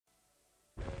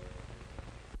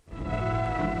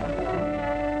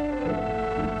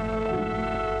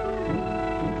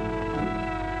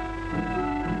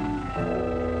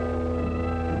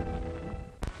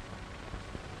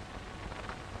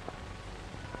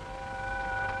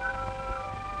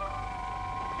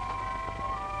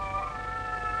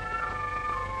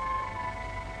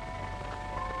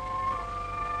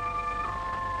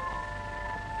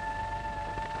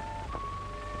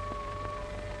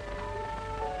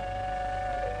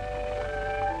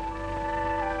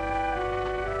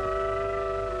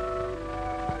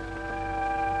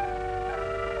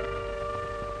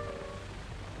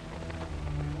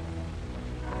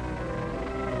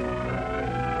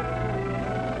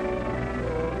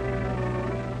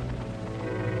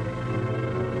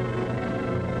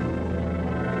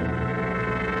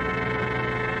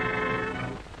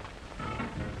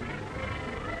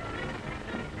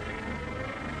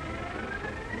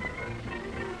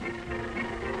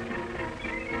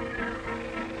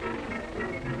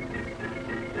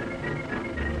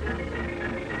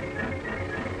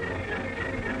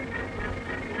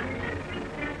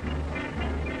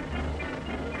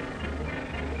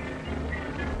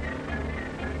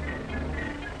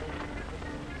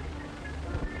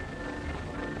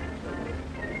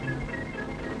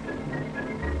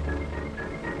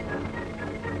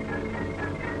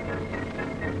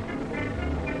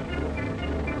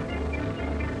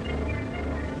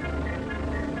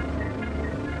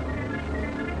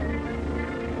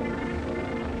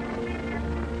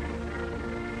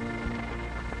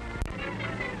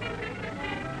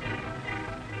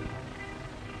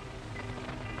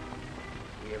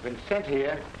We have been sent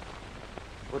here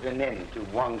to put an end to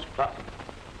Wong's plot.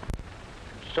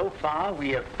 So far,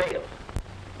 we have failed.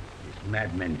 This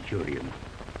mad Manchurian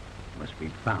must be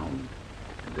found,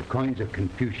 and the coins of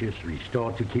Confucius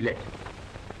restored to Keelat.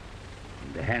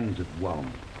 In the hands of Wong,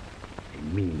 they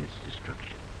mean its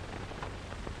destruction.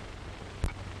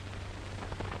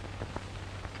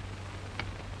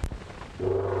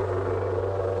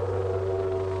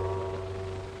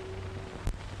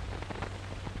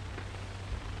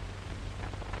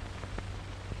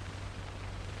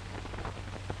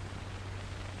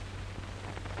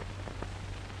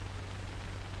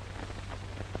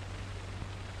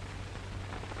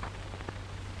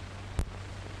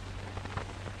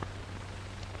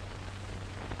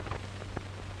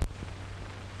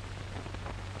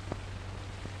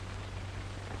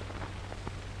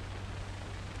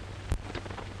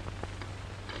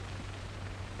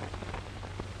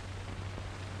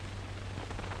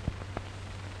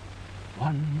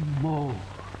 One more.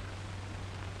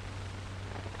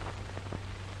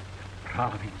 The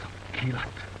province of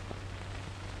Keelat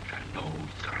shall know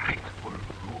its rightful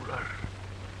ruler.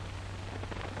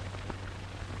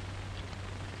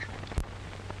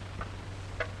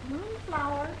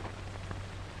 Moonflower.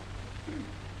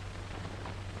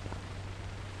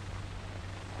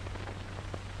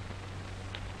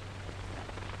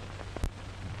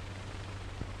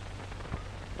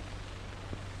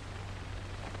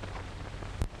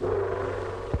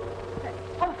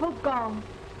 Gong.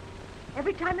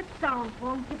 Every time it sounds,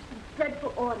 Wong gives some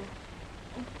dreadful order.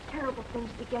 And terrible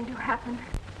things begin to happen.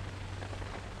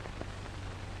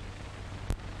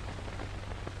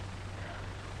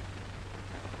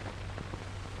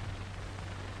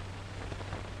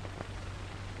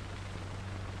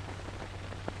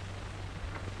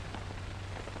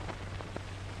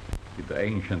 Did the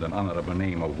ancient and honorable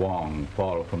name of Wong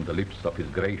fall from the lips of his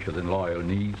gracious and loyal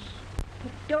niece?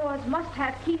 The doors must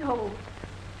have keyholes.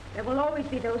 There will always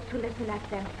be those who listen at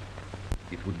them.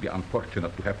 It would be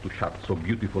unfortunate to have to shut so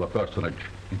beautiful a personage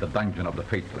in the dungeon of the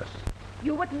faithless.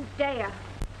 You wouldn't dare.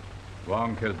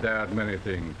 Wong has dared many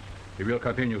things. He will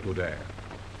continue to dare.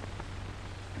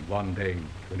 And one day,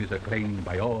 when he is acclaimed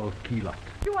by all Keelat.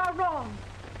 You are wrong.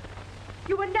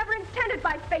 You were never intended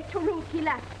by fate to rule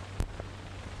Keelat.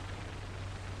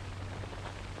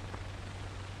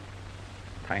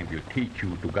 Time will teach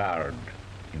you to guard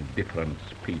indifferent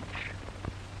speech.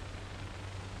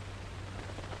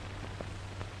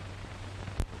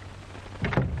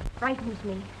 Frightens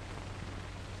me.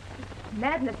 This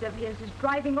madness of his is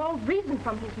driving all reason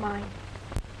from his mind.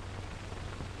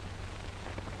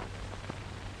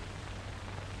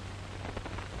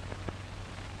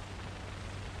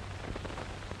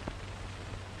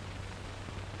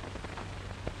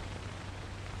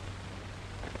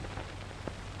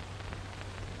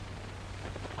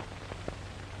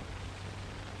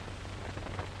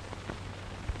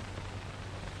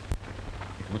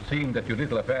 It would seem that your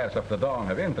little affairs of the dawn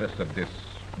have interested this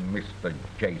Mr.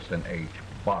 Jason H.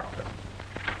 Barton.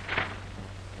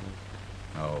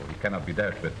 No, he cannot be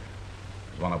dealt with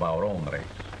as one of our own race.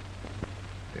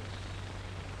 This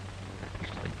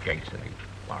Mr. Jason H.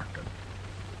 Barton.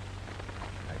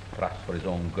 I trust for his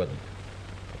own good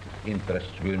that his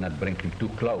interests will not bring him too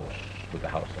close to the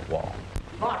House of Wong.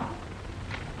 Barton!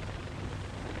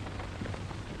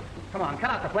 Come on, cut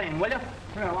out the flame, will you?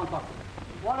 Here, I want to talk to you.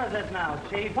 What is it now,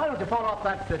 Chief? Why don't you fall off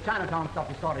that Chinatown stuff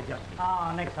you started just?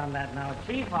 Oh, nix on that now,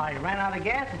 Chief. I ran out of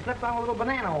gas and slipped on a little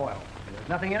banana oil. There's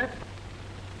nothing in it?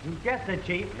 You guessed it,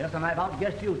 Chief. Yes, and I've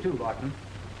outguessed you too, Barton.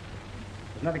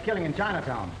 There's another killing in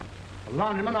Chinatown. A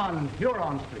laundryman on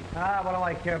Huron Street. Ah, what do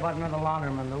I care about another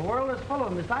laundryman? The world is full of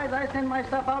them. Besides, I send my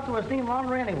stuff out to a steam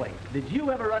laundry anyway. Did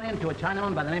you ever run into a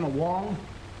Chinaman by the name of Wong?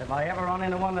 Have I ever run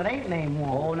into one that ain't named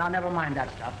Wong? Oh, now never mind that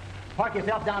stuff. Park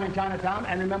yourself down in Chinatown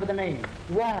and remember the name.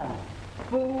 Wong.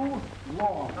 Fu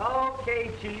Wong.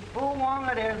 Okay, Chief. Fu Wong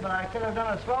it is, but I could have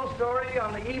done a swell story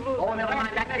on the evils... Oh, never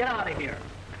mind that. Get out of here.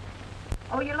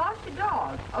 Oh, you lost your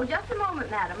dog. Oh, just a moment,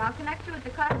 madam. I'll connect you with the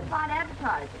classified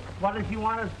advertising. What does you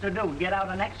want us to do? Get out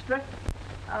an extra?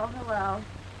 Oh, hello.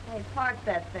 Hey, park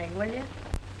that thing, will you?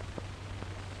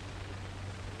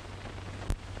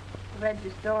 I read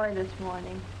your story this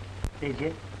morning. Did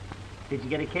you? Did you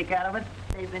get a kick out of it?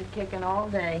 They've been kicking all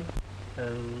day.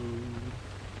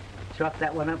 Chalk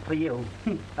that one up for you.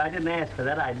 I didn't ask for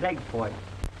that. I begged for it.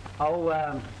 Oh,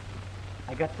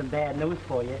 I got some bad news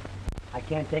for you. I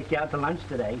can't take you out to lunch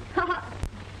today.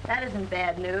 That isn't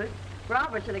bad news.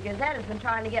 Roberts of the Gazette has been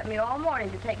trying to get me all morning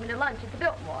to take me to lunch at the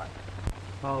Biltmore.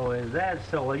 Oh, is that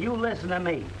so? Well, you listen to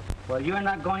me. Well, you're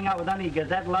not going out with any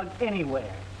Gazette lug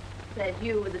anywhere. Says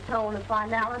you with a tone of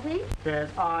finality. Says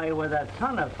I with a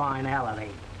ton of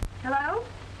finality. Hello?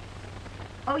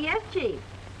 Oh, yes, Chief.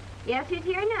 Yes, he's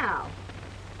here now.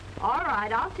 All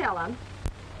right, I'll tell him.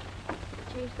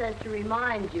 The Chief says to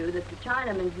remind you that the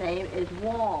Chinaman's name is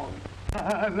Wong.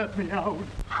 Let me out.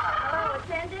 Hello,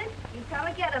 attendant. You come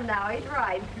and get him now. He's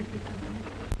right.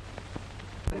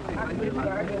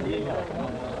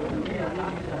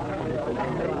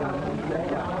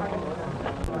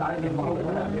 All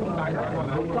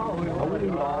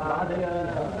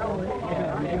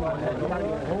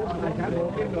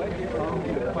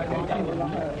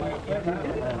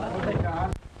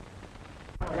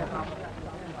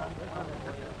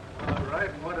right,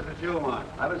 and what is it you want?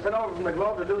 I was sent over from the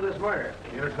Globe to do this murder.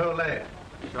 You're too late.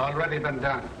 It's already been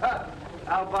done.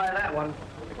 I'll buy that one.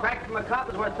 The crack from the cop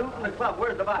is worth 2 from the club.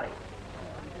 Where's the body?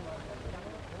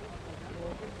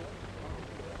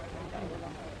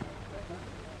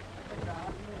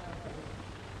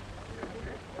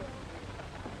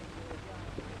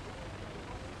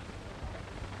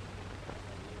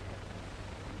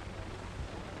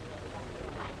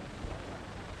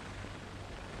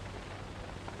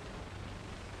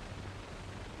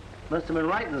 Must have been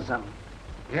writing something.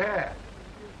 Yeah,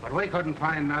 but we couldn't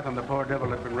find nothing the poor devil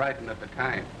had been writing at the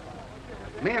time.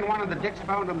 Me and one of the dicks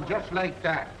found him just like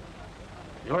that.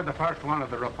 You're the first one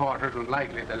of the reporters and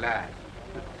likely the last.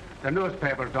 The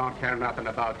newspapers don't care nothing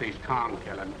about these Tong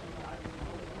killings.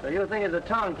 So you think it's a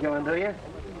Tong killing, do you?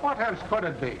 What else could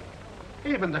it be?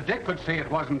 Even the dick could see it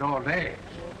wasn't old age.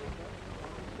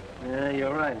 Yeah,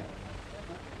 you're right.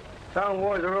 Tong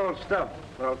wars are old stuff.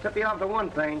 But I'll tip you off to one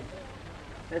thing.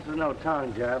 This is no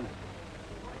Tong job.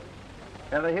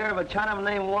 Ever hear of a Chinaman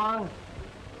named Wong?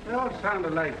 They all sound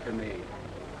alike to me.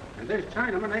 And this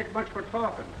Chinaman ain't much for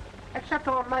talking. Except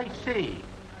old Lee C.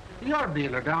 The art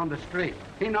dealer down the street.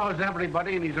 He knows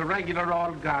everybody and he's a regular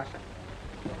old gossip.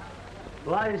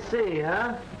 Well, I see,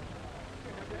 huh?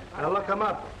 I'll look him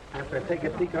up after I take a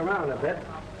peek around a bit.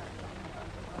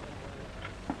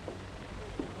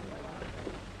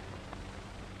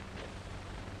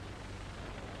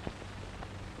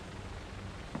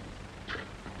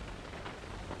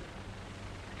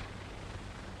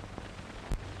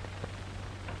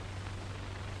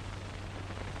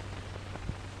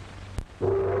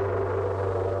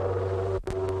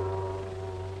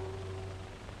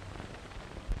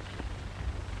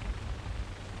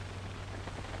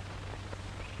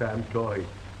 Sam Toy,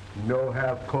 no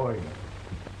half coin.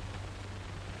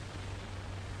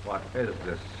 What is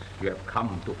this you have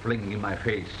come to fling in my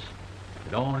face?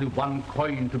 With only 1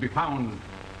 coin to be found,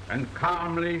 and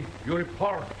calmly you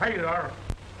report failure.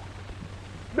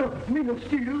 No, me no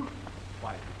steal.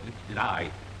 Why, it's did I,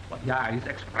 what the eyes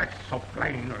express so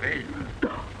plainly.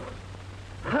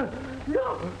 No,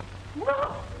 no,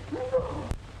 no.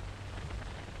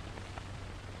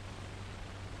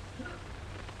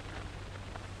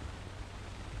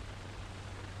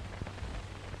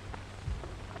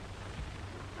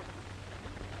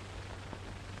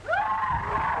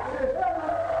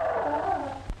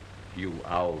 You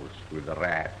oust with the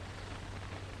rat.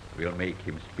 We'll make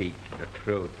him speak the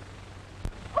truth.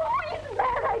 Oh, he's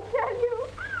mad, I tell you.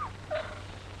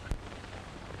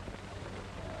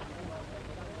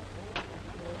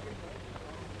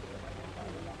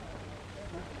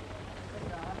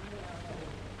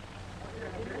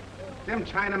 Them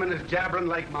Chinamen is jabbering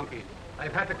like monkeys.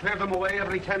 I've had to clear them away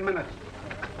every 10 minutes.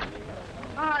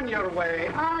 On your way,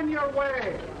 on your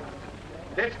way.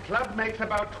 This club makes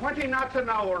about 20 knots an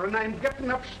hour, and I'm getting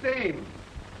up steam.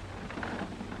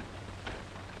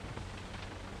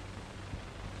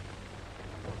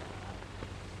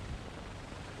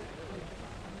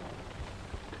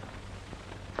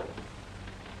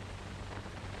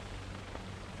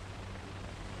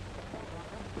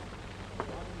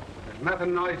 There's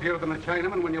nothing noisier than a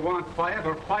Chinaman when you want quiet,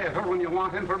 or quieter when you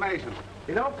want information.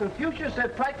 You know, Confucius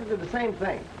said practically the same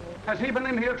thing. Has he been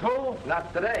in here too?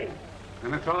 Not today.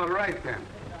 And it's all right then.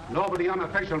 Nobody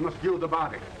unofficial must view the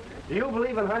body. Do you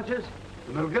believe in hunches?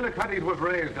 The McGillicuddy was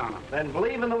raised on them. Then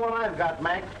believe in the one I've got,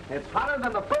 Mac. It's hotter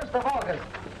than the 1st of August.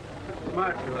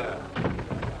 Smart you are.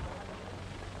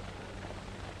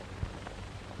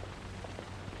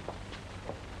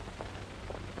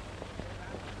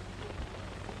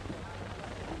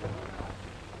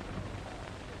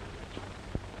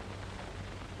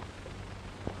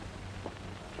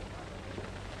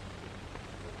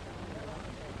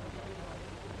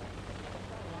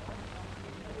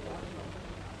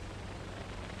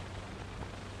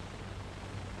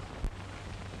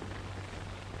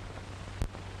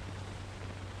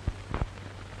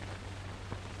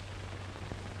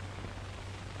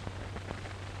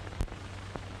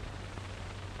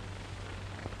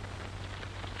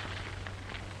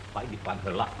 Spidey found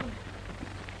her luck.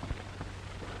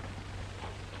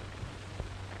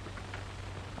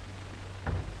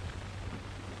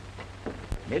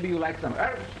 Maybe you like some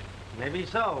herbs? Maybe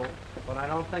so, but I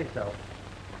don't think so.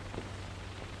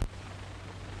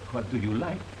 What do you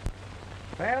like?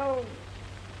 Well,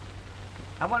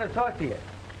 I want to talk to you.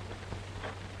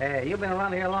 Hey, you've been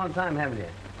around here a long time, haven't you?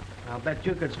 I'll bet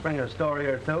you could spring a story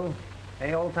or two.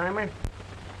 Hey, old-timer?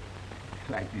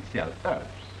 Like to sell herbs.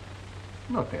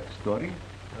 Not that story.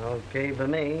 Okay for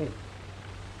me.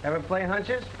 Ever play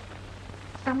hunches?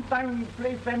 Sometimes we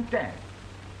play fantasy.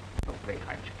 No play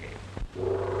hunch game. So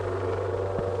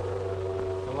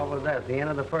what was that, the end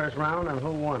of the first round, and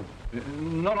who won?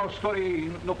 No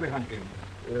story, no play hunch game.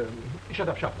 Shut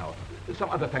up shop now. Some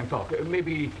other time talk.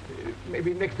 Maybe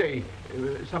next day,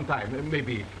 sometime.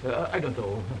 Maybe, I don't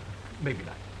know. Maybe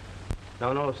not.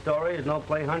 No stories, no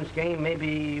play hunch game,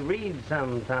 maybe read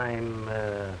sometime,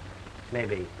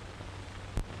 maybe.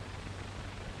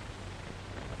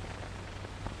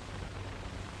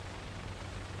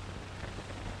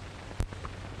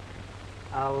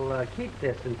 I'll keep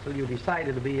this until you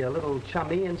decided to be a little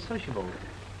chummy and sociable.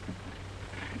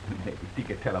 Maybe he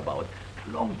can tell about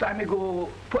long time ago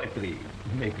poetry,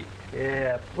 maybe.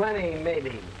 Yeah, plenty,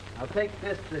 maybe. I'll take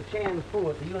this to Chan Fu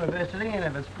at the university, and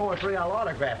if it's poetry, I'll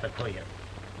autograph it to you.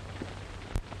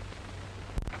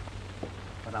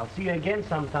 But I'll see you again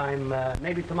sometime,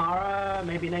 maybe tomorrow,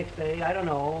 maybe next day, I don't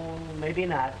know, maybe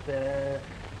not.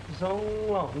 So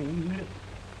long.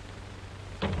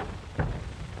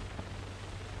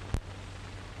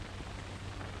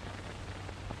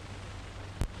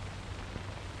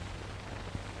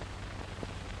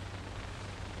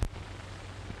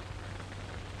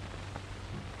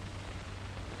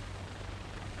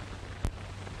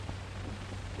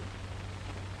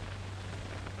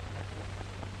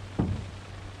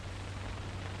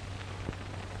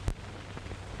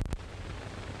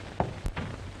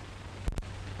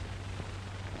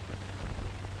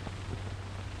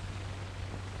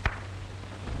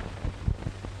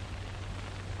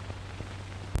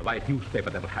 The white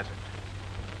newspaper devil has it.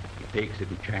 He takes it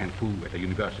to Chan Fu at the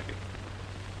university.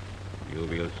 You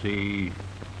will see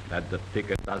that the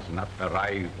ticket does not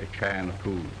arrive at Chan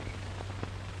Fu.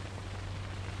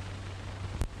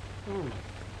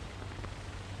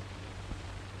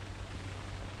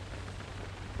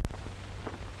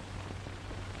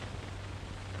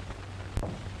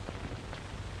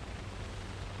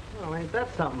 Well, ain't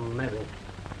that something, maybe?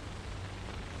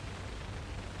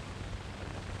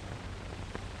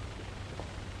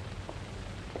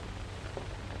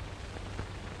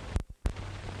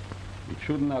 It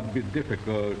should not be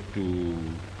difficult to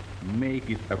make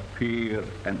it appear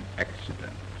an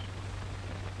accident.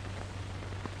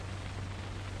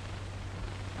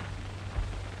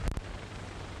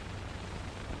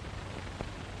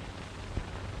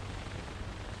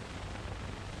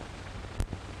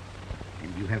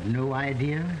 And you have no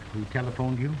idea who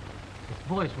telephoned you? His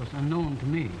voice was unknown to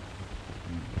me.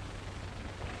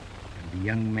 And the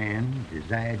young man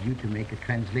desired you to make a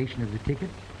translation of the ticket,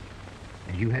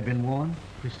 as you had been warned?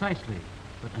 Precisely.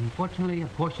 But unfortunately, a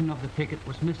portion of the ticket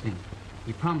was missing.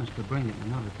 He promised to bring it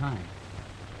another time.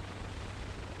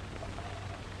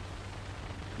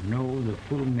 To know the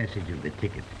full message of the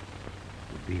ticket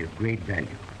would be of great value.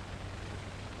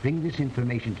 Bring this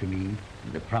information to me,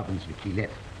 and the province of Keelat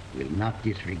will not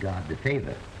disregard the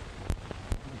favor.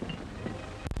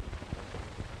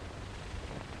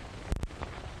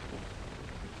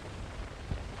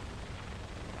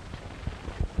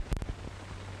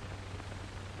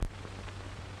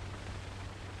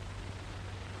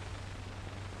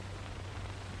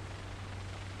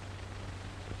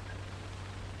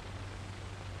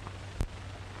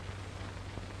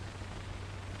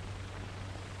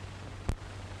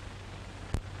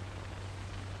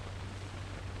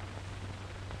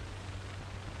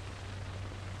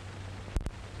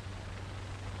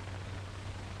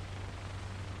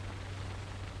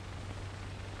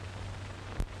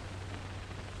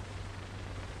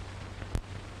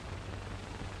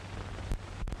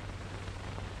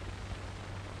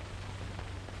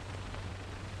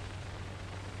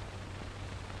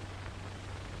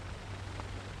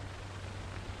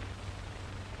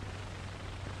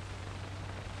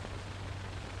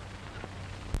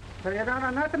 So you don't know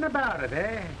nothing about it,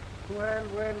 eh? Well.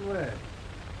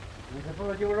 I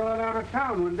suppose you were all out of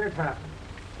town when this happened.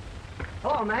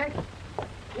 Hello, Mac.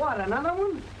 What, another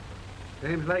one?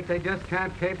 Seems like they just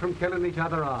can't keep from killing each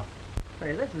other off.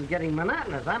 Say, this is getting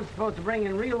monotonous. I'm supposed to bring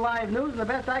in real live news, and the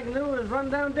best I can do is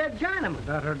run down dead Chinamen.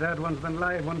 Better dead ones than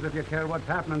live ones if you care what's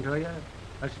happening to you.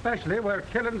 Especially where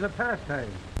killing's a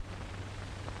pastime.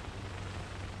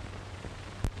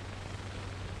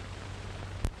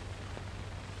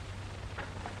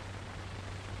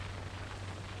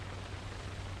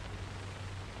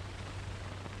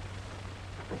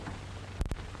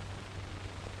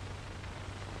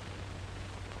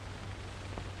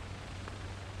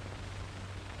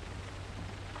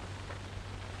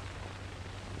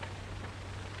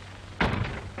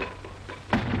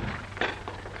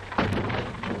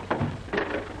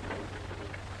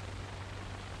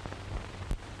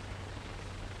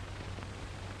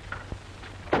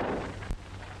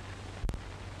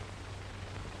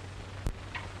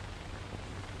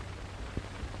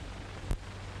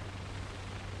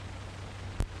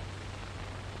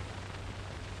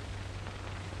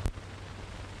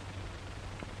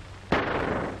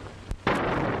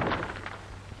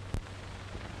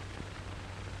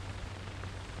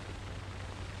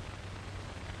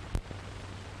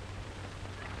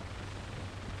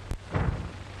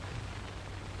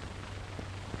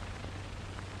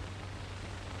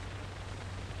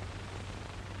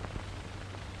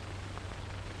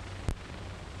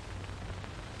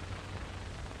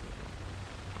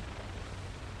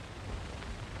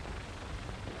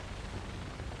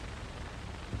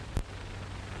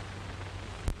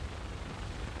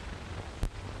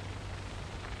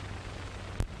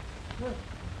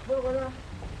 over there.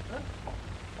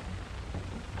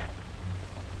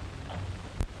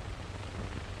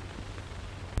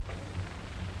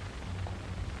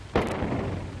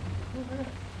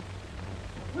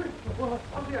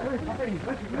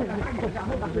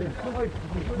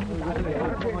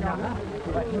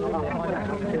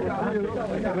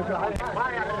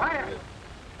 Quiet!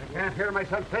 I can't hear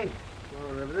myself think.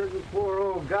 Well, if this is poor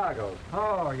old Goggles.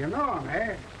 Oh, you know him,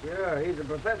 eh? Sure, he's a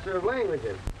professor of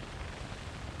languages.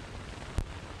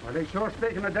 Well, he's sure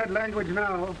speaking a dead language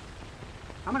now.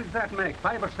 How many does that make,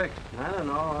 5 or 6? I don't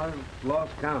know. I've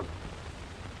lost count.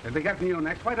 They'll be getting you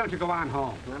next. Why don't you go on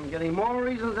home? I'm getting more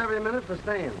reasons every minute for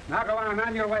staying. Now go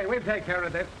on your way. We'll take care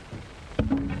of this.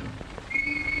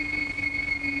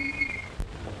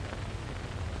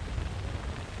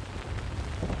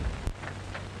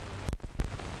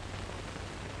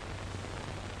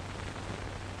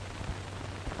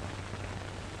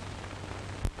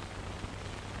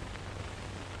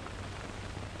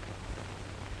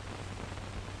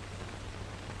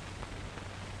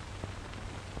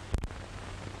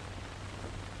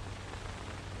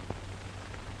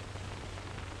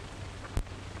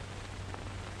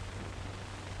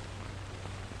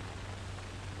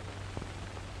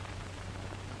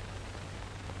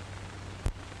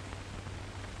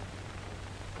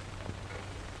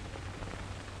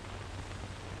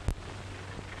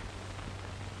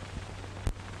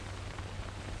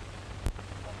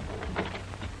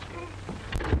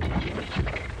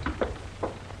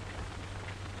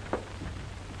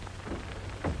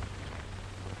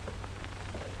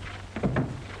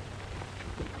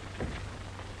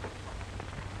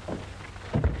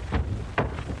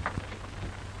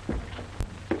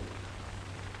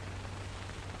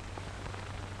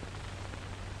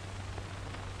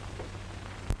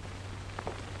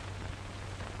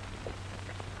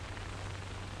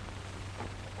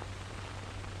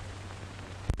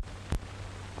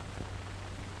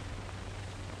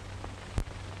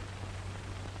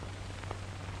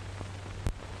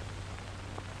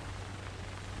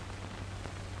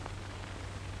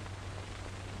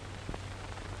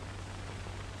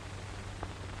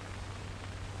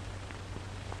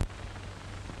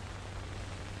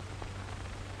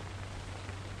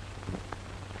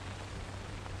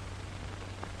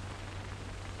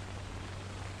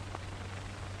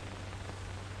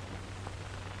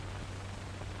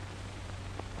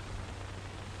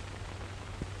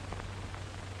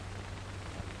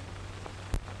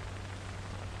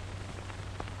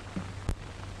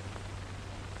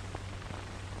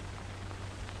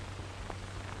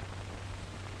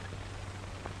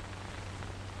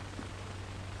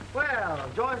 Well,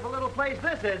 joyful little place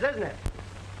this is, isn't it?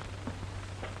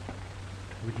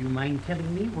 Would you mind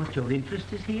telling me what your interest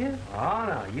is here? Oh,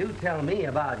 no, you tell me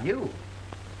about you.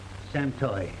 Sam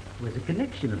Toy was a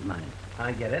connection of mine.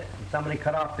 I get it. Somebody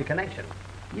cut off the connection.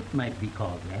 It might be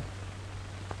called that.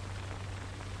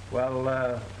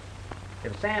 Well,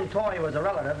 if Sam Toy was a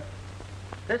relative,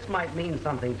 this might mean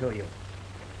something to you.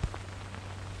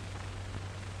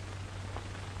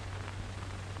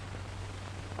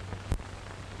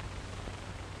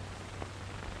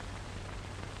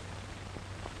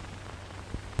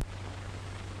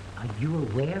 Are you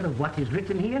aware of what is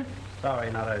written here?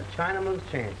 Sorry, not a Chinaman's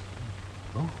chance.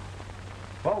 Oh.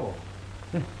 Oh.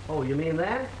 Oh, you mean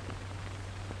that?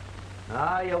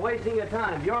 Ah, you're wasting your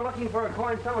time. If you're looking for a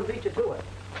coin, someone beat you to it.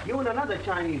 You and another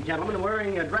Chinese gentleman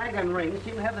wearing a dragon ring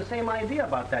seem to have the same idea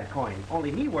about that coin,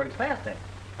 only he works faster.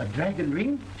 A dragon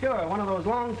ring? Sure, one of those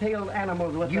long-tailed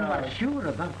animals with You are sure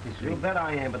about this You ring? bet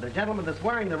I am, but the gentleman that's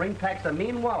wearing the ring packs a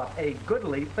mean wallet, a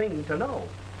goodly thing to know.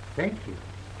 Thank you.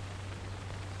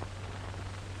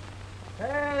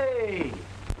 Hey!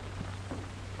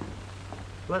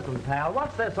 Listen, pal,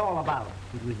 what's this all about?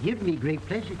 It would give me great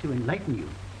pleasure to enlighten you,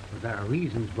 but there are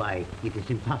reasons why it is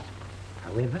impossible.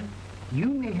 However, you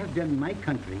may have done my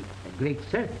country a great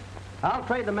service. I'll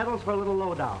trade the medals for a little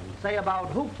lowdown. Say about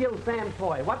who killed Sam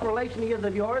Toy, what relation he is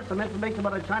of yours, some information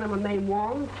about a Chinaman named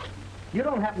Wong. You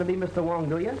don't happen to be Mr. Wong,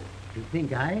 do you? To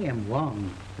think I am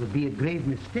Wong would be a grave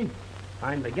mistake.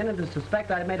 I'm beginning to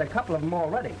suspect I've made a couple of them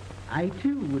already. I,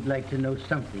 too, would like to know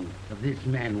something of this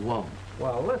man Wong.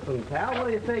 Well, listen, pal, what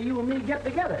do you say you and me get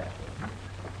together?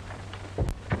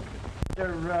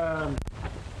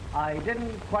 I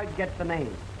didn't quite get the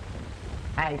name.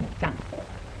 I Sang.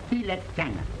 Keelat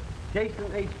China.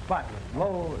 Jason H. Barton,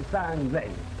 Lo Sang Lei.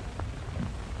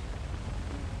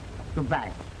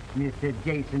 Goodbye, Mr.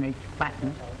 Jason H.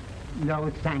 Barton. Lo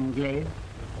Sanglade.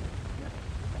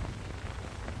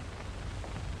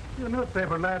 You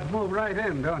newspaper lads move right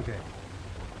in, don't you?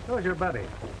 Who's your buddy?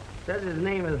 Says his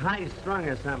name is High Strung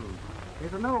or something.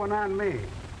 He's a no one on me.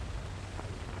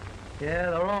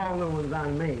 Yeah, they're all new ones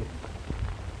on me.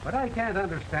 What I can't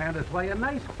understand is why a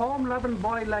nice home-loving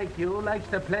boy like you likes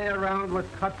to play around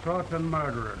with cutthroats and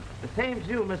murderers. The same's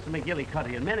you, Mr.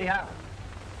 McGillicuddy, and many others.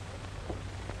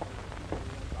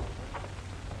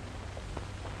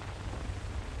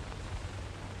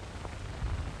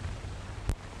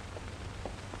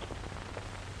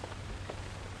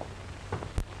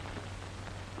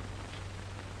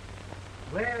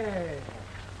 Well,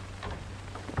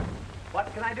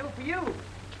 what can I do for you?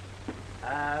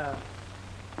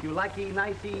 You likey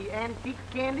nicey antique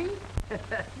candy?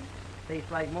 Tastes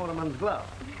like Motorman's glove.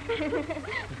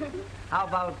 How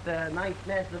about a nice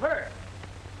nest of herbs?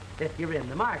 If you're in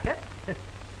the market.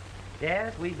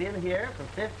 Yes, we've been here for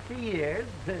 50 years,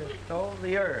 so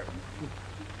the herbs.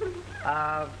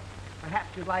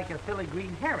 Perhaps you'd like a filigree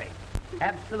herring.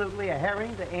 Absolutely a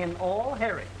herring to end all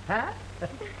herring, huh?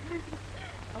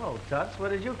 Hello, Toots.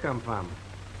 Where did you come from?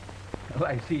 Well,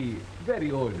 I see, very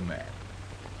old man.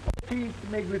 Teeth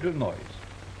make little noise.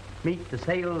 Meet the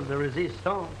sales de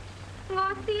resistance.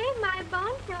 Glossier, my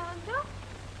bonjour.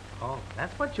 Oh,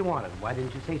 that's what you wanted. Why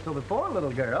didn't you say so before,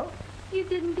 little girl? You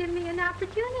didn't give me an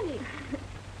opportunity.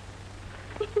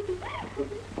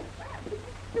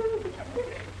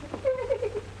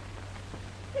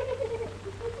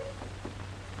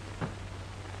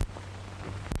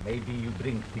 Maybe you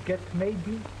bring ticket,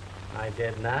 maybe? I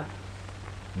did not.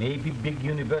 Maybe big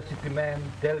university man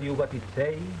tell you what it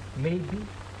say, maybe?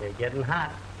 They're getting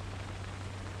hot.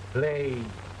 Play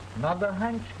another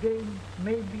hunch game,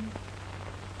 maybe?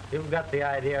 You've got the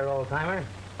idea, old-timer.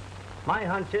 My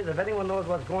hunch is if anyone knows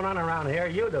what's going on around here,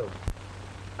 you do.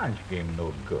 Hunch game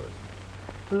no good.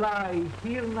 Lie,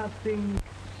 hear nothing,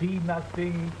 see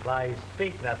nothing. Lie,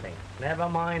 speak nothing. Never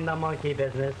mind the monkey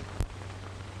business.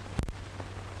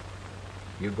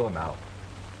 You go now.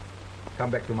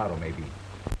 Come back tomorrow, maybe.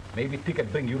 Maybe ticket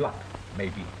bring you luck,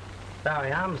 maybe. Sorry,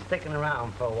 I'm sticking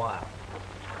around for a while.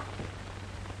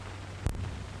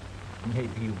 Maybe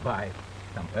you buy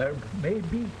some herb,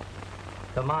 maybe?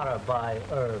 Tomorrow buy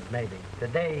herb, maybe.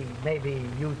 Today, maybe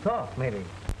you talk, maybe.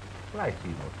 Well, I see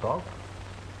no talk.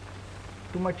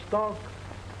 Too much talk,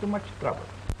 too much trouble.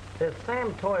 This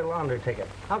Sam Toy laundry ticket.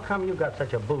 How come you got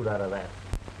such a boot out of that?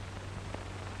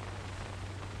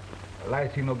 Well, I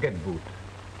see no get boot.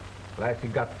 Well, I see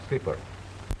got slipper.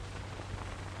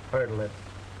 Hurdle it.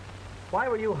 Why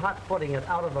were you hot-footing it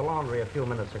out of the laundry a few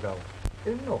minutes ago?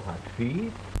 There's no hot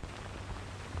feet.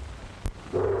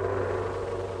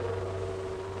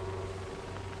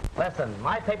 Listen,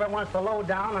 my paper wants to load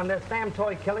down on this Sam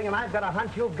Toy killing, and I've got a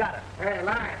hunch you've got it. Hey,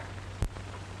 Lion,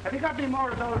 have you got any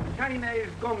more of those Chinese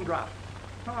gumdrops?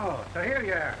 Oh, so here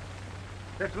you are.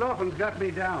 This loafing's got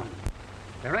me down.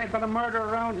 There ain't been a murder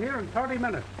around here in 30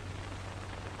 minutes.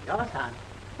 Your son.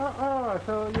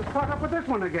 So you caught up with this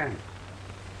one again?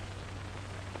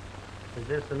 Is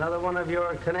this another one of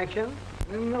your connections?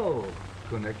 No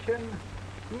connection.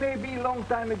 Maybe long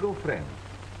time ago friend.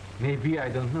 Maybe, I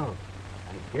don't know.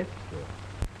 I guess so.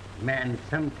 Man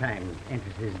sometimes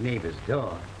enters his neighbor's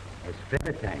door as friend,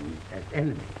 other times as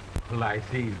enemy. Well, I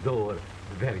see his door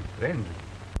very friendly.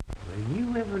 Were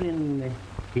you ever in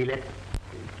Keelat?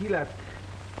 Keelat,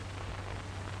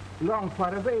 long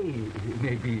far away,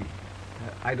 maybe.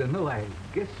 I don't know, I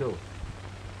guess so.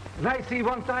 And I see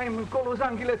one time Los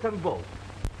Angeles and both.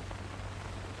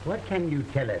 What can you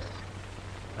tell us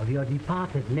of your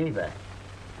departed neighbor,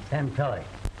 Sam Toy?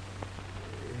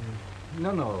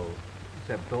 No,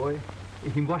 Sam Toy.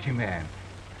 Him washing man.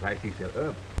 I see sell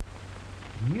herb.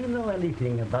 Do you know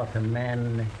anything about a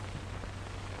man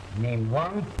named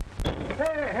Wong?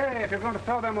 Hey, if you're going to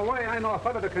throw them away, I know a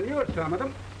fellow that can use some of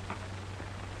them.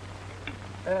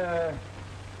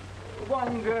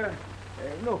 Wong,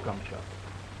 no come shop.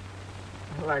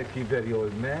 I see very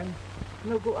old man.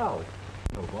 No go out.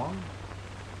 No Wong.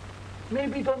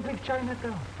 Maybe don't pick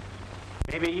Chinatown.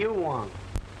 Maybe you won.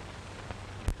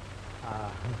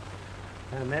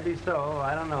 Maybe so.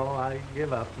 I don't know. I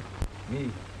give up.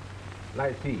 Me,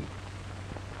 Lai Si,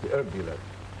 the herb dealer.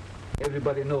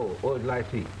 Everybody know old Lai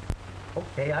Si.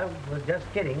 Okay, I was just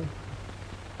kidding.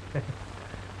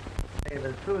 If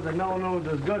it's true that no news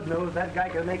is good news, that guy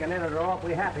can make an editor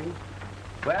awfully happy.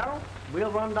 Well,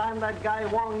 we'll run down that guy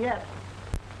Wong yet.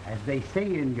 As they say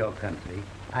in your country,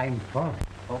 I'm for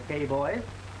it. Okay, boys.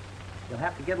 You'll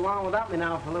have to get along without me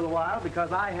now for a little while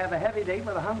because I have a heavy date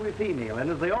with a hungry female. And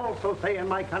as they also say in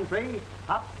my country,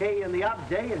 up K in the up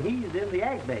J and he's in the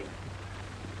ag bag.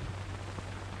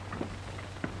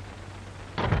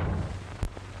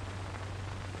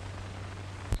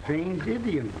 Strange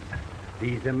idioms,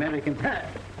 these Americans have.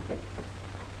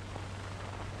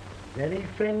 Very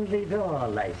friendly door,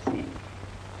 I see.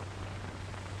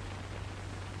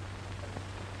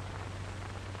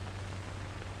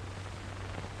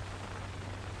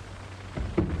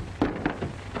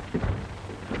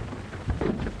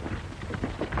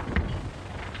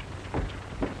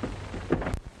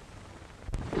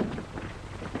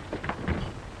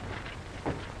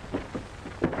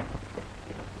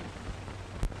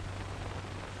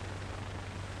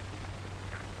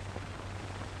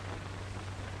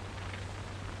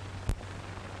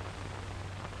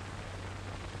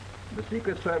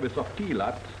 Secret Service of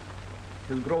Keelat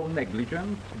has grown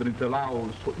negligent, but it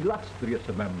allows so illustrious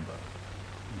a member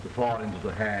to fall into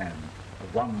the hands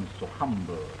of one so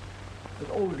humble as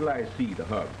old Lee the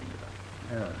herb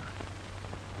dealer.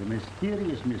 The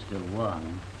mysterious Mr.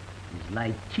 Wong is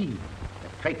Lai Chi,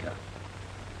 the traitor.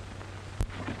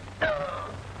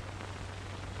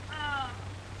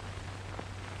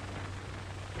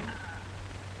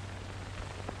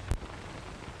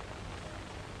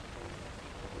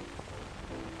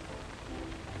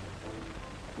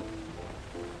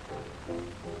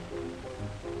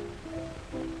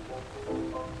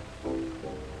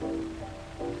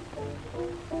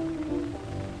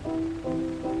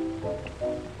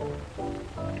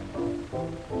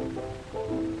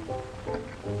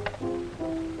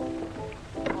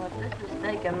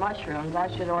 And mushrooms, I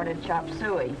should order chop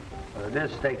suey. It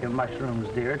is steak and mushrooms,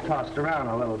 dear, tossed around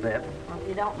a little bit. Well, if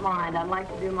you don't mind, I'd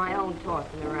like to do my own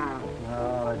tossing around.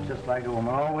 Oh, it's just like a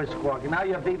woman, always squawking. Now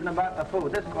you're beefing about the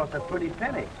food. This costs a pretty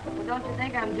penny. Well, don't you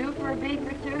think I'm due for a beef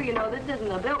or two? You know, this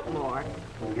isn't a Biltmore.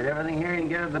 You get everything here you can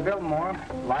get at the Biltmore.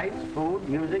 Lights, food,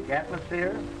 music,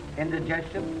 atmosphere,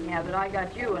 indigestion. Yeah, but I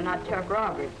got you and not Chuck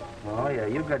Roberts. Oh, yeah,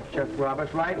 you got Chuck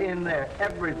Roberts right in there.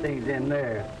 Everything's in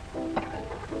there.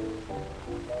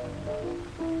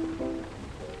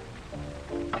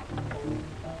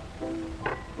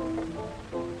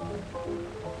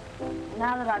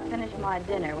 Now that I've finished my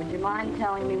dinner, would you mind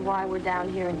telling me why we're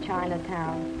down here in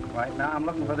Chinatown? Right now, I'm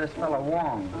looking for this fella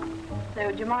Wong. Say,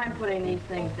 would you mind putting these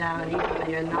things down and eating with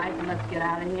your knife and let's get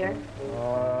out of here?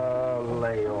 Oh,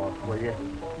 lay off, will you?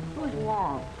 Who's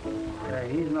Wong?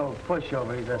 He's no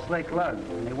pushover. He's a slick lug.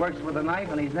 And he works with a knife,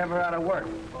 and he's never out of work.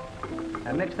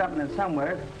 And mixed up in it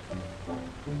somewhere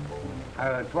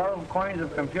are 12 Coins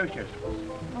of Confucius.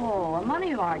 Oh, a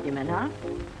money argument, huh?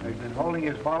 He's been holding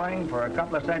his following for a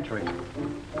couple of centuries.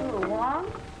 Who,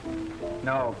 Wong?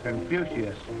 No,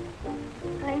 Confucius.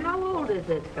 Hey, how old is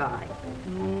this guy?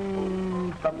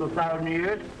 Couple of 1,000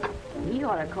 years. He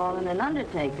ought to call in an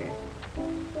undertaker.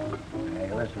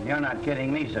 Hey, listen, you're not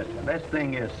kidding me, sister. This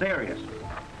thing is serious.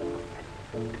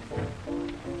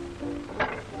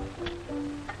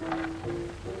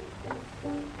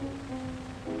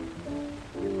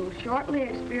 You will shortly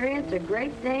experience a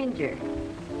great danger.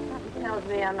 Something tells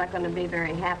me I'm not going to be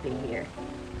very happy here.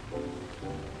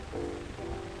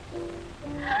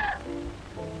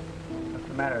 What's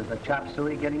the matter? Is the chop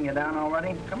suey getting you down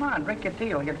already? Come on, drink your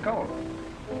tea. It'll get cold.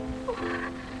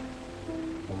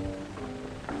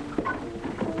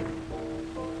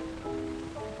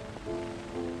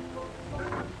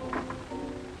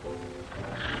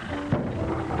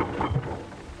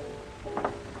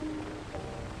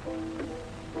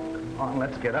 Come on,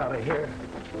 let's get out of here.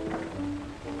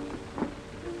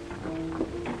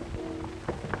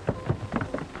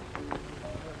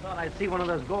 I thought I'd see one of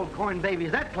those gold coin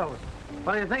babies that close.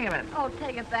 What do you think of it? Oh,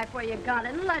 take it back where you got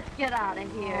it and let's get out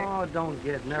of here. Oh, don't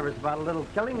get nervous about a little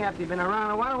killing after you've been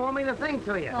around a while. Want me to think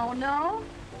to you? Oh, no?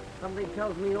 Something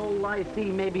tells me old Lee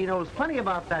maybe knows plenty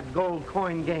about that gold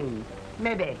coin game.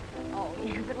 Maybe. Oh,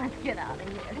 yeah, but let's get out of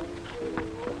here.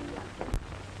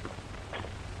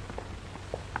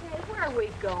 Hey, where are we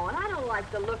going? I don't like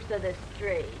the looks of this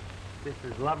street. This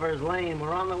is Lover's Lane.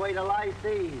 We're on the way to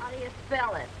Lee. How do you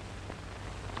spell it?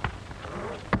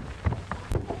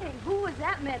 Hey, who was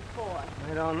that meant for?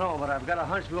 I don't know, but I've got a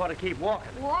hunch we ought to keep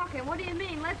walking. Walking? What do you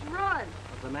mean? Let's run.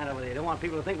 What's the matter with you? You don't want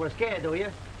people to think we're scared, do you?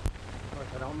 Of course,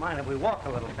 I don't mind if we walk a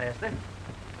little faster.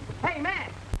 Hey, man!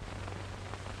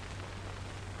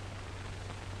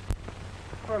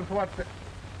 Well,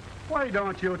 why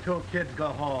don't you two kids go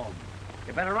home?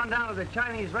 You better run down to the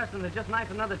Chinese restaurant that just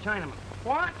knifed another Chinaman.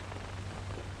 What?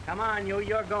 Come on,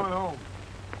 you're going home.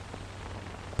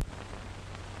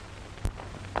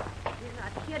 You're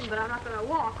not kidding, but I'm not going to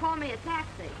walk. Call me a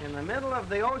taxi. In the middle of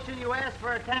the ocean, you ask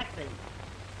for a taxi.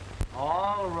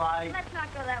 All right. Let's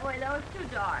not go that way, though. It's too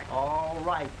dark. All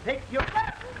right. Pick your...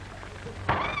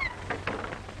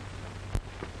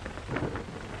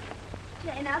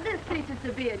 Jay, now this ceases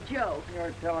to be a joke.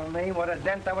 You're telling me what a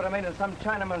dent that would have made in some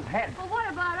Chinaman's head. Well, what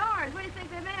about ours? What do you think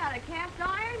they're made out of, cast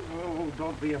iron? Oh,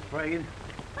 don't be afraid.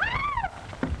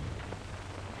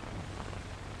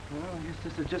 Well, I guess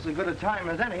this is just as good a time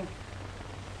as any.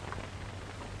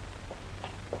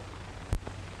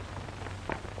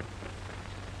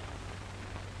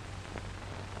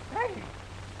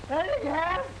 Hey,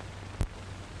 Ham!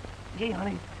 Gee,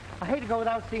 honey, I hate to go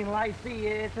without seeing Lee.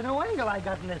 It's a new angle I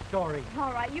got in this story.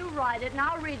 All right, you write it, and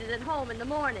I'll read it at home in the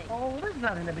morning. Oh, there's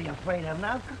nothing to be afraid of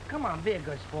now. Come on, be a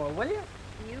good sport, will you?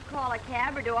 Do you call a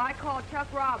cab, or do I call Chuck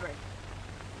Roberts?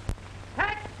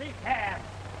 Taxi cab!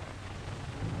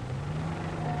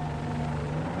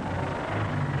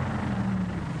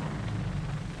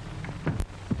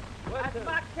 last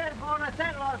box set on the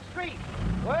Sentinel Street.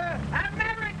 Where?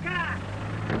 America!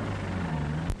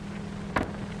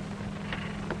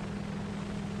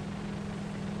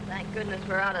 Thank goodness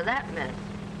we're out of that mess.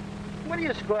 What are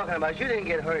you squawking about? You didn't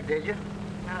get hurt, did you?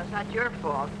 No, it's not your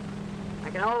fault. I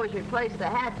can always replace the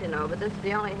hat, you know, but this is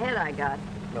the only head I got.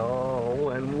 Oh,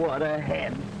 and what a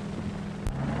head.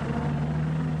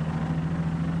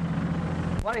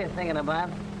 What are you thinking about?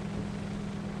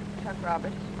 Chuck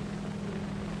Roberts.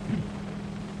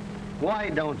 Why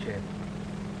don't you?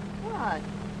 What?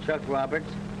 Chuck Roberts.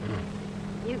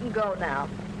 You can go now.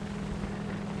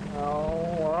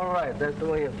 Oh, all right. That's the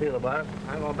way you feel about it.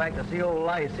 I'm going back to see old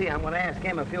Licey. I'm going to ask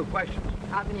him a few questions.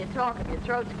 How can you talk if your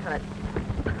throat's cut?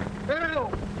 Ew.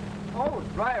 Oh,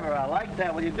 driver, I like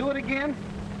that. Will you do it again?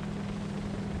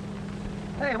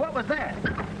 Hey, what was that?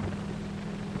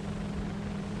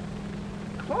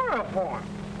 Chloroform.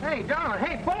 Hey, darling.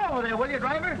 Hey, pull over there, will you,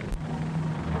 driver?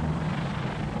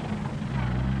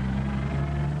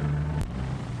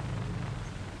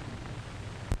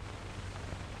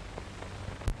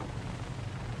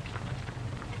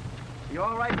 You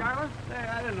all right, darling? Hey,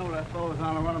 I didn't know that fellow was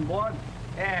on a running board.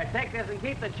 Yeah, take this and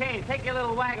keep the change. Take your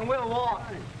little wagon. We'll walk.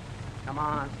 Come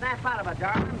on, snap out of it,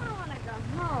 darling. I want to go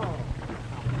home.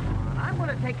 I'm going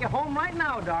to take you home right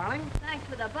now, darling. Thanks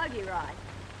for the buggy ride.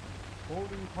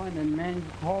 Holding point and man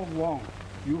called Wong.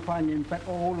 You find him at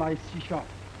old Licey shop.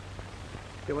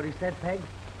 See what he said, Peg?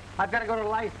 I've got to go to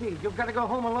Licey. You've got to go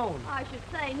home alone. I should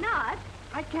say not.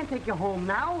 I can't take you home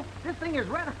now. This thing is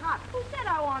red hot. Who said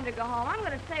I wanted to go home? I'm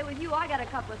going to stay with you. I got a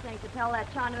couple of things to tell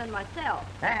that Chinaman myself.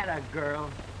 Atta girl.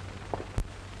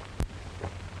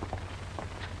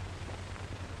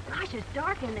 Gosh, it's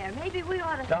dark in there. Maybe we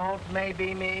ought to... Don't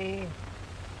maybe me.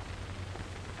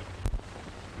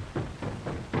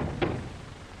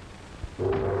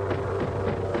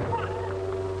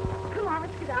 Come on,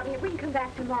 let's get out of here. We can come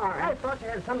back tomorrow. I thought you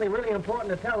had something really important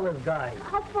to tell this guy.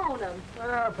 I'll phone him.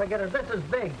 Oh, forget it. This is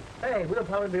big. Hey, we'll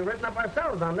probably be written up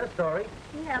ourselves on this story.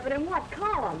 Yeah, but in what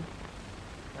column?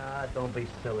 Ah, don't be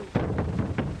silly.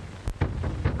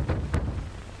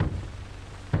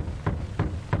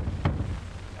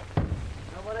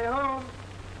 Nobody home.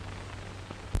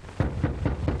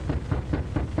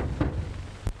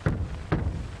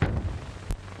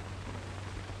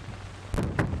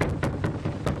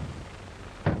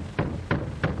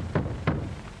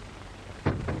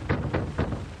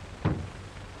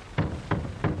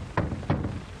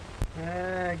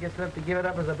 I guess we'll have to give it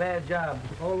up as a bad job.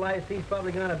 Old Licey's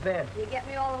probably gone to bed. You get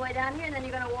me all the way down here, and then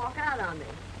you're going to walk out on me.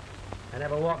 I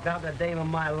never walked out the day of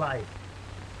my life.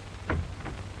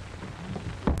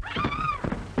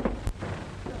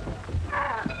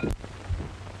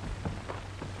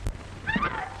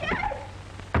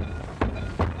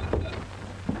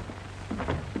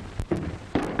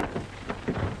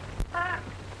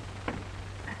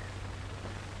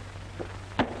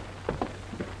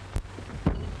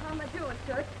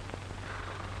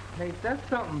 Hey, that's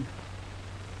something.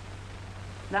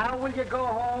 Now will you go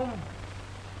home?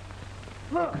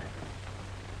 Look.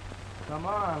 Come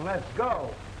on, let's go.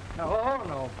 No,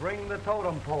 no, bring the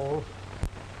totem pole.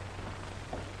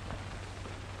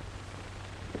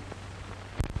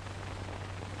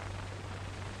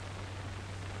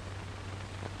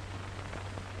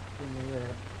 Give me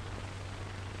that.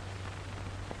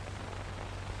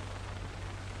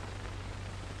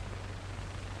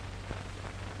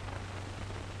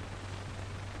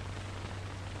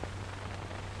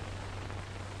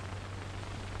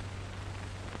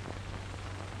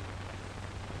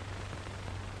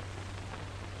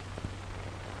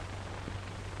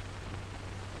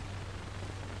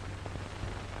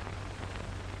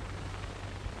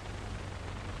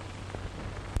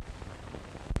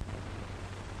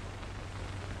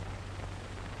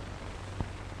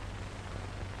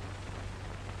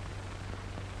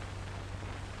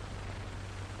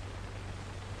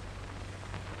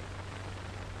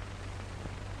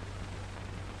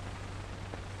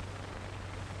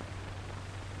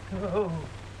 Oh.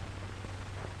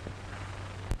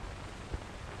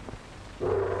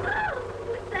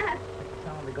 What's that?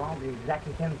 Sound the gong,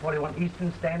 exactly 10:41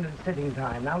 Eastern Standard Sitting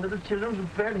Time. Now, little children,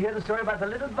 prepare to hear the story about the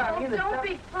little bunny and the Don't stuff.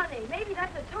 be funny. Maybe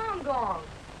that's a tom gong.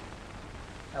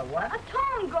 A what? A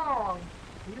tom gong.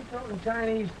 Are you talking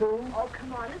Chinese, too? Oh,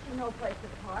 come on. This is no place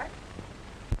to park.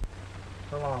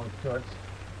 So long, Toots.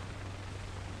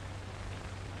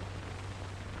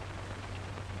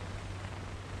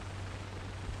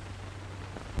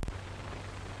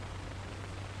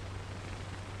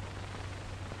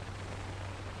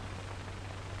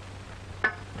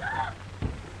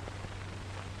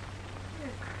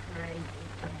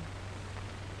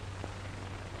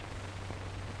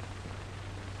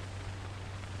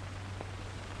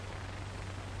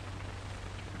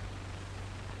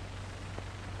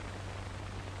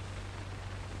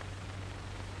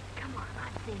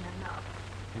 seen enough.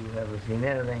 You haven't seen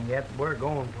anything yet. We're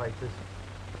going places.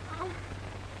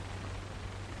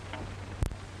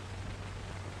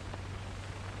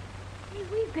 Hey,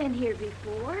 we've been here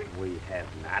before. We have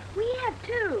not. We have,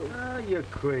 too. Oh, you're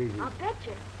crazy. I'll bet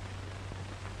you.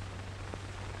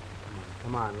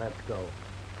 Come on, let's go.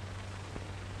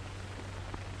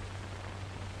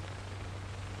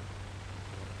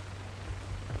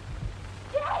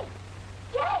 Jay!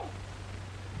 Jay!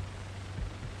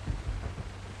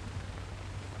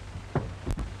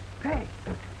 Peg!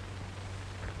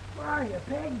 Where are you,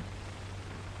 Peg?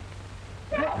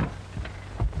 Jay!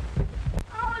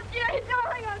 Oh, Jay,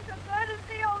 darling, I'm so glad to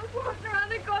see you. I was walking around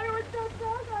the corner with that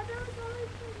dog. I never thought I'd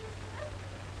see you.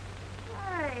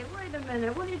 Hey, wait a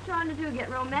minute. What are you trying to do? Get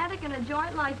romantic in a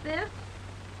joint like this?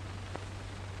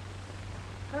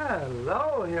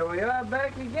 Hello, here we are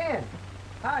back again.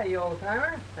 Hi, you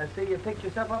old-timer. I see you picked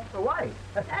yourself up for white.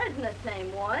 That isn't the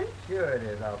same one. Sure it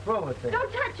is. I'll prove it to you.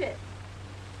 Don't touch it.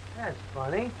 That's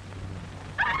funny.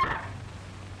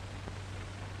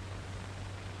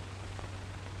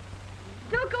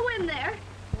 Don't go in there.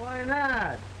 Why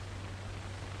not?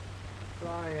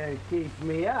 Try and keep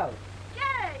me out.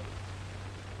 Jay!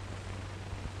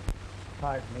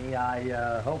 Pardon me,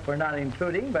 I hope we're not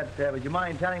intruding, but would you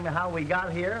mind telling me how we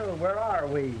got here? Where are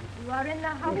we? You are in the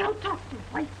house. Don't talk to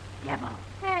white devil.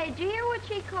 Hey, did you hear what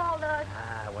she called us?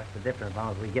 What's the difference as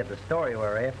long as we get the story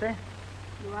we're after?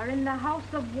 You are in the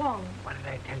house of Wong. What did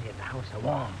I tell you? The house of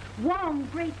Wong. Wong,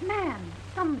 great man.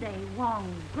 Someday,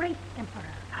 Wong, great emperor.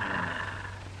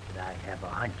 Did I have a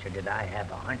hunch or did I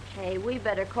have a hunch? Hey, we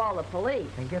better call the police.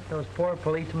 And get those poor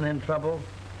policemen in trouble?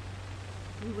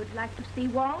 You would like to see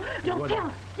Wong? Don't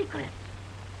tell. Secret.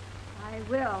 I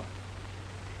will.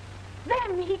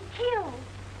 Them he killed.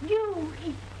 You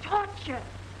he tortured.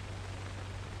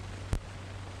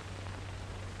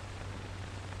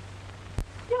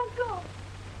 Don't go.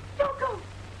 Don't go.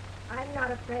 I'm not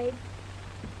afraid.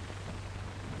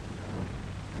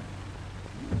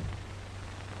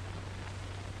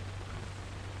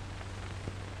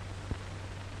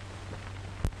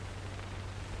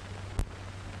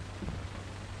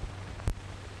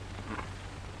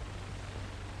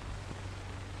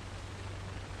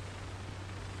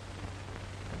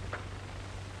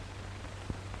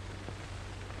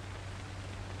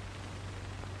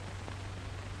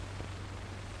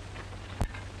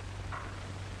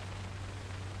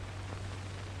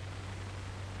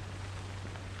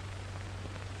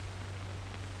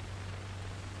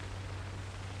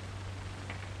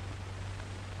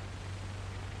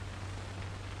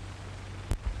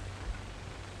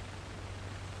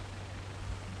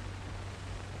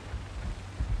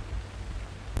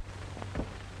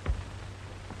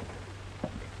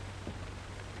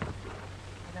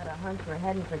 Hunch we're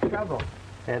heading for trouble.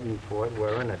 Heading for it.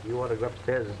 We're in it. You ought to go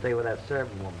upstairs and stay with that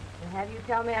servant woman. And have you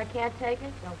tell me I can't take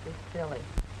it? Don't be silly.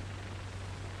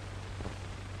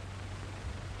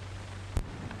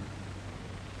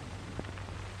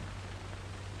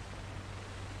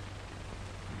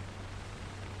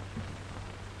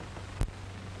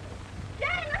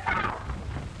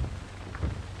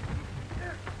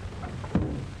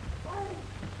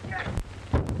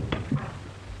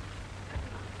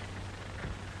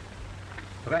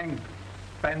 Strength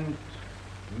spent,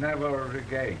 never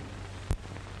regained.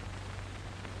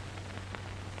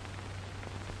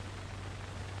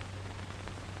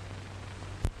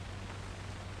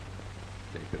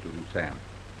 Take her to Lucerne.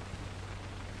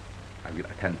 I will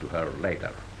attend to her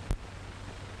later.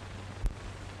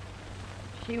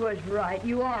 She was right.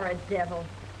 You are a devil.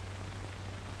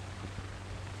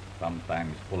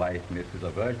 Sometimes politeness is a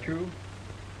virtue.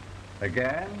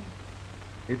 Again,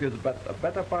 it is but a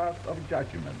better part of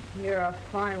judgment. You're a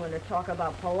fine one to talk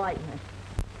about politeness.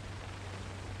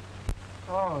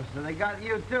 Oh, so they got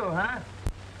you too, huh?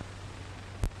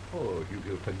 Oh, you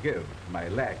will forgive my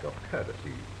lack of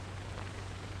courtesy.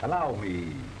 Allow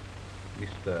me,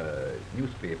 Mr.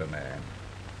 Newspaperman.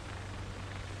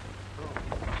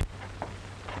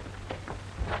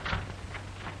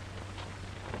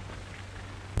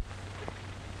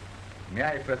 May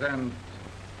I present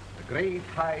the great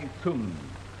Hai Tsung,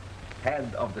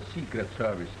 head of the Secret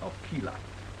Service of Keelat.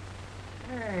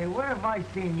 Hey, where have I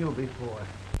seen you before?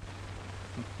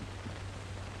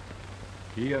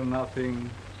 Hear nothing,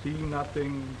 see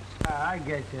nothing. I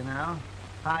get you now.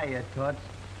 Hiya, Toots.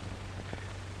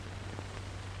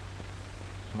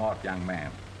 Smart young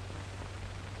man.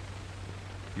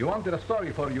 You wanted a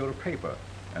story for your paper,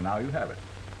 and now you have it.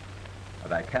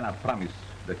 But I cannot promise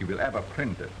that you will ever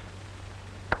print it.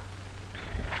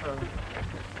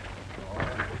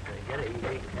 Take it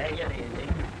easy. Take it easy.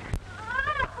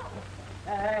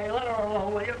 Hey, let her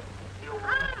alone, will you?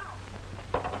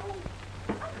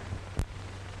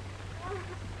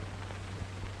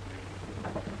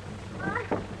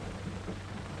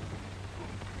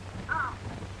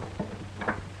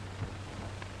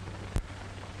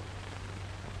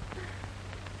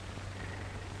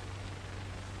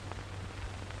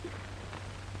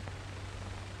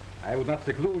 I would not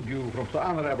seclude you from so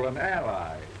honorable an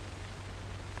ally.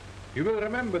 You will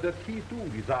remember that he too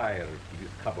desired to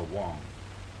discover Wong.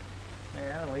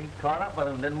 Yeah, we caught up with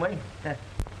him, didn't we?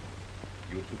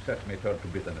 Your success may turn to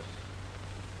bitterness,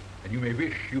 and you may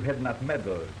wish you had not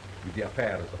meddled with the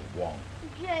affairs of Wong.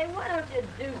 Jay, why don't you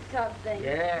do something?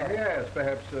 Yeah. Yes,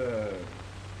 perhaps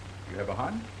you have a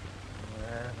hunch?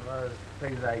 Well, there's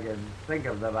things I can think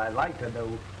of that I'd like to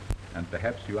do. And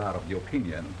perhaps you are of the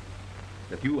opinion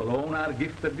that you alone are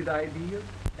gifted with ideas?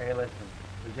 Hey, listen,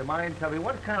 would you mind telling me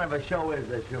what kind of a show is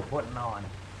this you're putting on?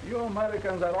 You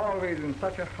Americans are always in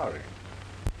such a hurry.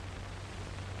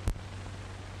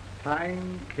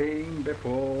 Time came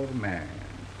before man.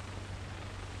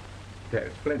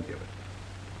 There's plenty of it.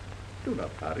 Do not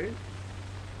hurry.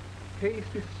 Haste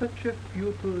is such a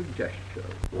futile gesture.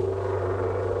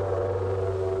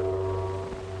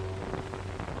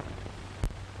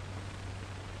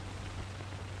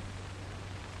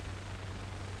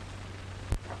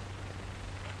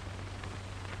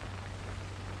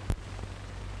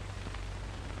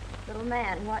 Little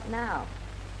man, what now?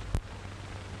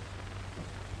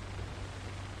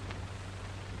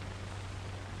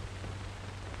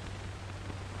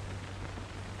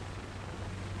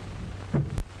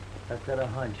 I've got a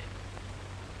hunch.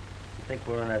 I think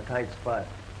we're in a tight spot.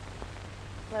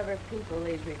 Clever people,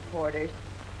 these reporters.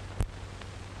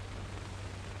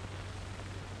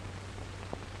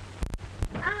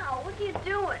 Ow, what are you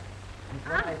doing?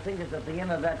 Well, I think it's at the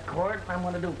end of that cord. I'm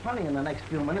going to do plenty in the next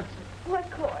few minutes. What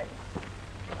cord?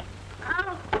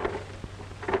 Ow!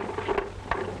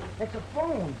 It's a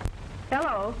phone.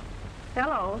 Hello.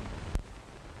 Hello.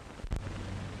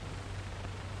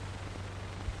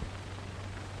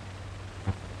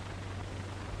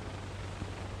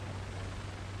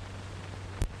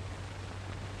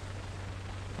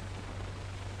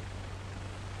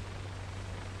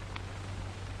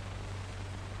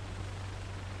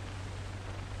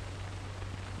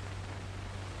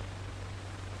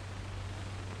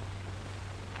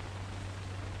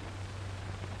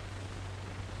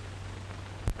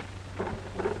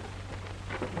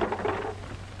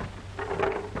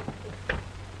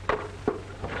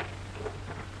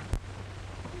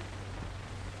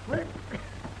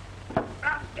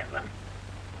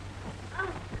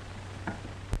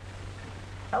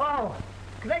 Hello.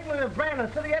 Connect me with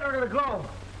Brandon, city editor of the Globe.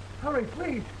 Hurry,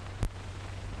 please.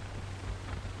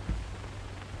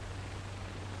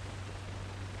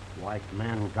 White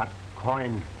man got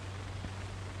coin.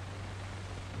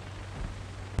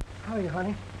 Hurry,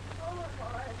 honey.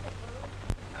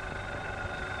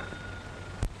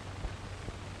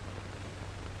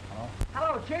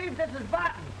 Hello, Chief. This is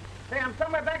Barton. Say, I'm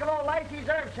somewhere back of old Lycee's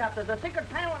herb shop. There's a secret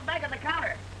panel in back of the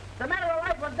counter. It's a matter of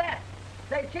life or death.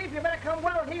 Say, Chief, you better come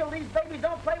well heeled. These babies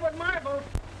don't play with marbles.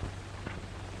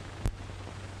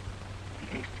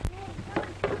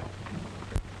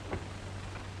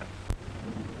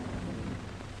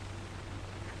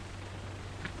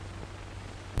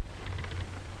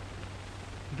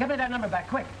 Give me that number back,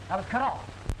 quick. I was cut off.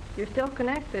 You're still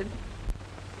connected.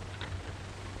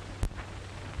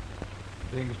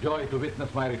 Brings joy to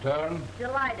witness my return.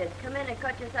 Delighted. Come in and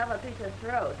cut yourself a piece of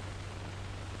throat.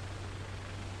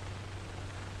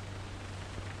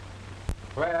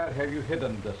 Where have you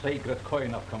hidden the sacred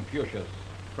coin of Confucius?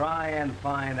 Try and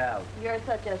find out. You're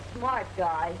such a smart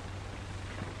guy.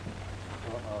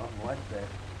 Uh-oh, what's that?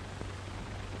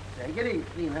 Take it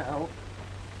easy now.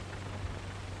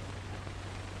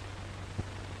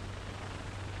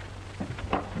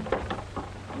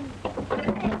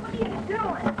 Hey, what are you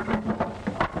doing?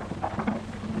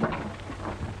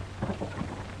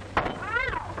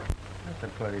 Ow! That's a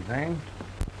pretty thing.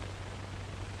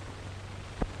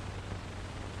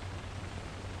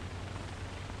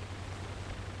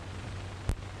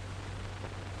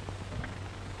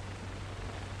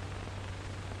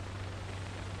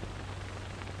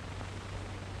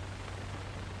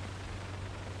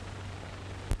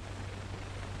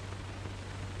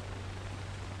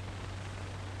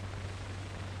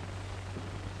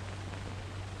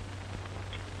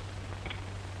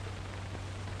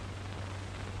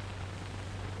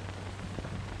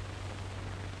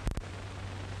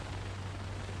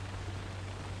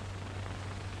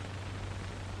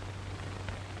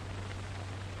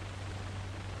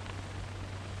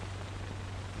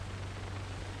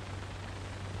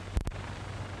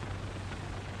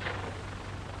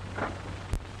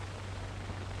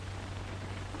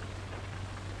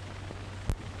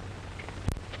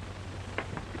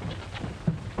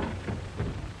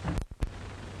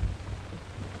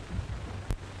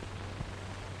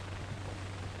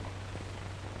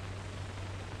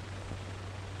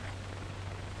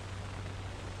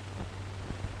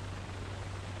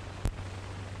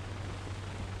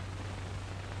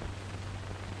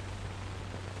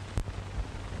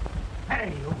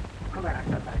 Hey, you. Come back.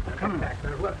 Come back.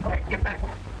 Hey, get back.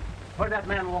 Where's that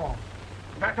man Wong?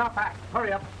 Back up, back.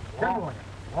 Hurry up.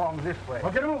 Wong this way.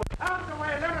 Well, get over. Out the way.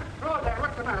 Let us through there.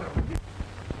 What's the matter?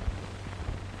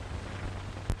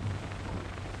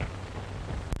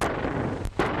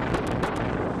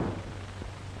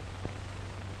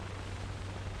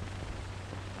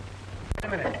 Wait a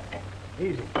minute.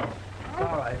 Easy. It's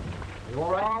all right.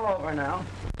 You're all over now.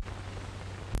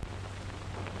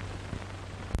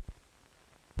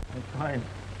 I'm fine.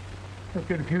 The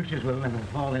Confucius will never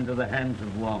fall into the hands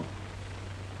of Wong.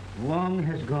 Wong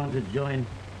has gone to join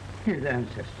his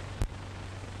ancestors.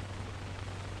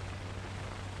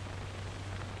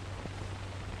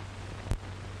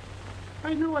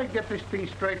 I knew I'd get this thing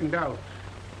straightened out.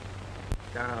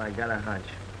 Now I got a hunch.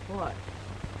 What?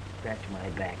 Scratch my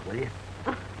back, will you?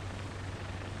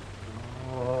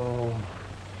 Oh.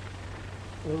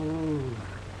 Ooh.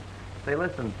 Say,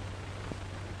 listen.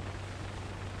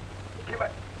 Can I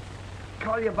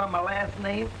call you by my last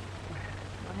name?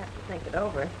 I'll have to think it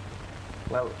over.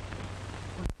 Well,